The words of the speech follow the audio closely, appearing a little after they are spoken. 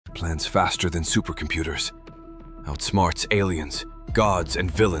plans faster than supercomputers, outsmarts aliens, gods, and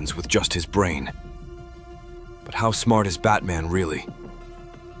villains with just his brain. But how smart is Batman really?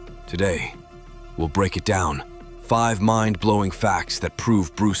 Today, we'll break it down. 5 mind-blowing facts that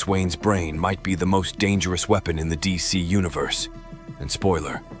prove Bruce Wayne's brain might be the most dangerous weapon in the DC universe. And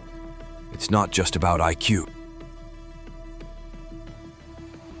spoiler, it's not just about IQ.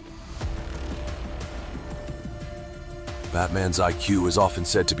 Batman's IQ is often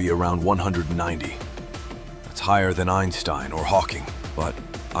said to be around 190. That's higher than Einstein or Hawking, but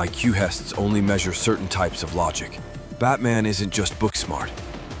IQ tests only measure certain types of logic. Batman isn't just book smart,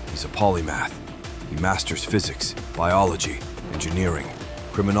 he's a polymath. He masters physics, biology, engineering,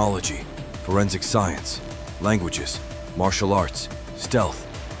 criminology, forensic science, languages, martial arts, stealth,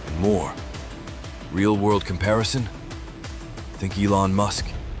 and more. Real-world comparison? Think Elon Musk,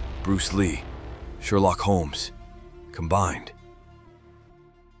 Bruce Lee, Sherlock Holmes, combined.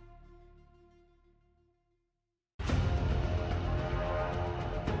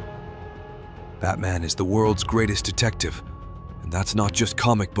 Batman is the world's greatest detective, and that's not just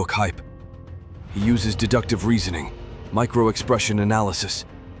comic book hype. He uses deductive reasoning, micro-expression analysis,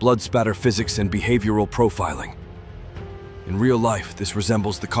 blood spatter physics, and behavioral profiling. In real life, this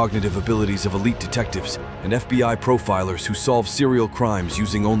resembles the cognitive abilities of elite detectives and FBI profilers who solve serial crimes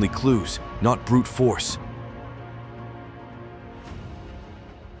using only clues, not brute force.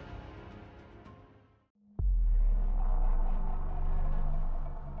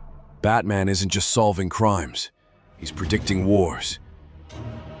 Batman isn't just solving crimes, he's predicting wars.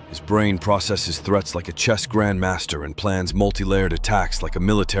 His brain processes threats like a chess grandmaster and plans multi-layered attacks like a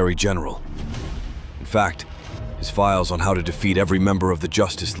military general. In fact, his files on how to defeat every member of the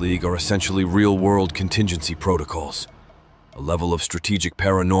Justice League are essentially real-world contingency protocols, a level of strategic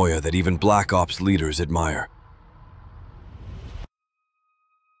paranoia that even Black Ops leaders admire.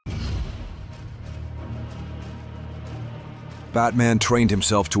 Batman trained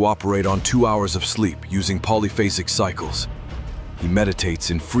himself to operate on 2 hours of sleep using polyphasic cycles. He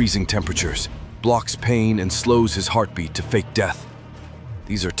meditates in freezing temperatures, blocks pain, and slows his heartbeat to fake death.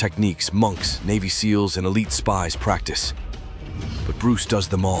 These are techniques monks, Navy SEALs, and elite spies practice. But Bruce does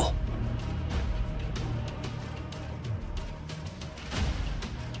them all.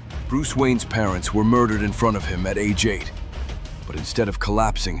 Bruce Wayne's parents were murdered in front of him at age 8. But instead of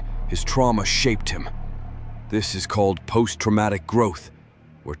collapsing, his trauma shaped him. This is called post-traumatic growth,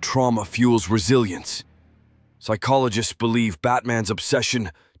 where trauma fuels resilience. Psychologists believe Batman's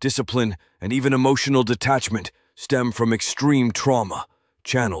obsession, discipline, and even emotional detachment stem from extreme trauma,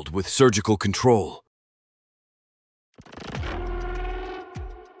 channeled with surgical control.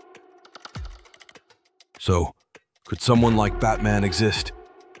 So, could someone like Batman exist?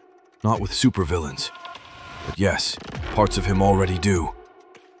 Not with supervillains. But yes, parts of him already do.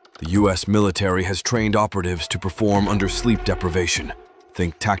 The US military has trained operatives to perform under sleep deprivation,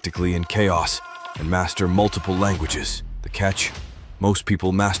 think tactically in chaos, and master multiple languages. The catch? Most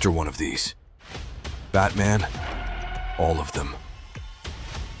people master one of these. Batman? All of them.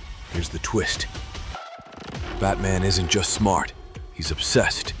 Here's the twist. Batman isn't just smart, he's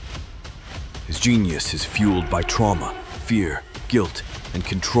obsessed. His genius is fueled by trauma, fear, guilt, and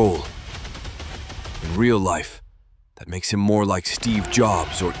control. In real life, that makes him more like Steve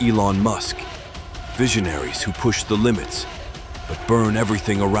Jobs or Elon Musk. Visionaries who push the limits, but burn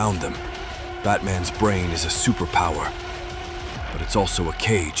everything around them. Batman's brain is a superpower, but it's also a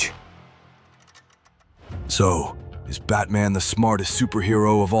cage. So, is Batman the smartest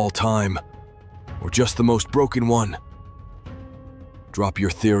superhero of all time? Or just the most broken one? Drop your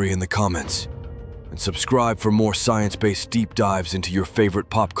theory in the comments, and subscribe for more science-based deep dives into your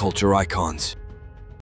favorite pop culture icons.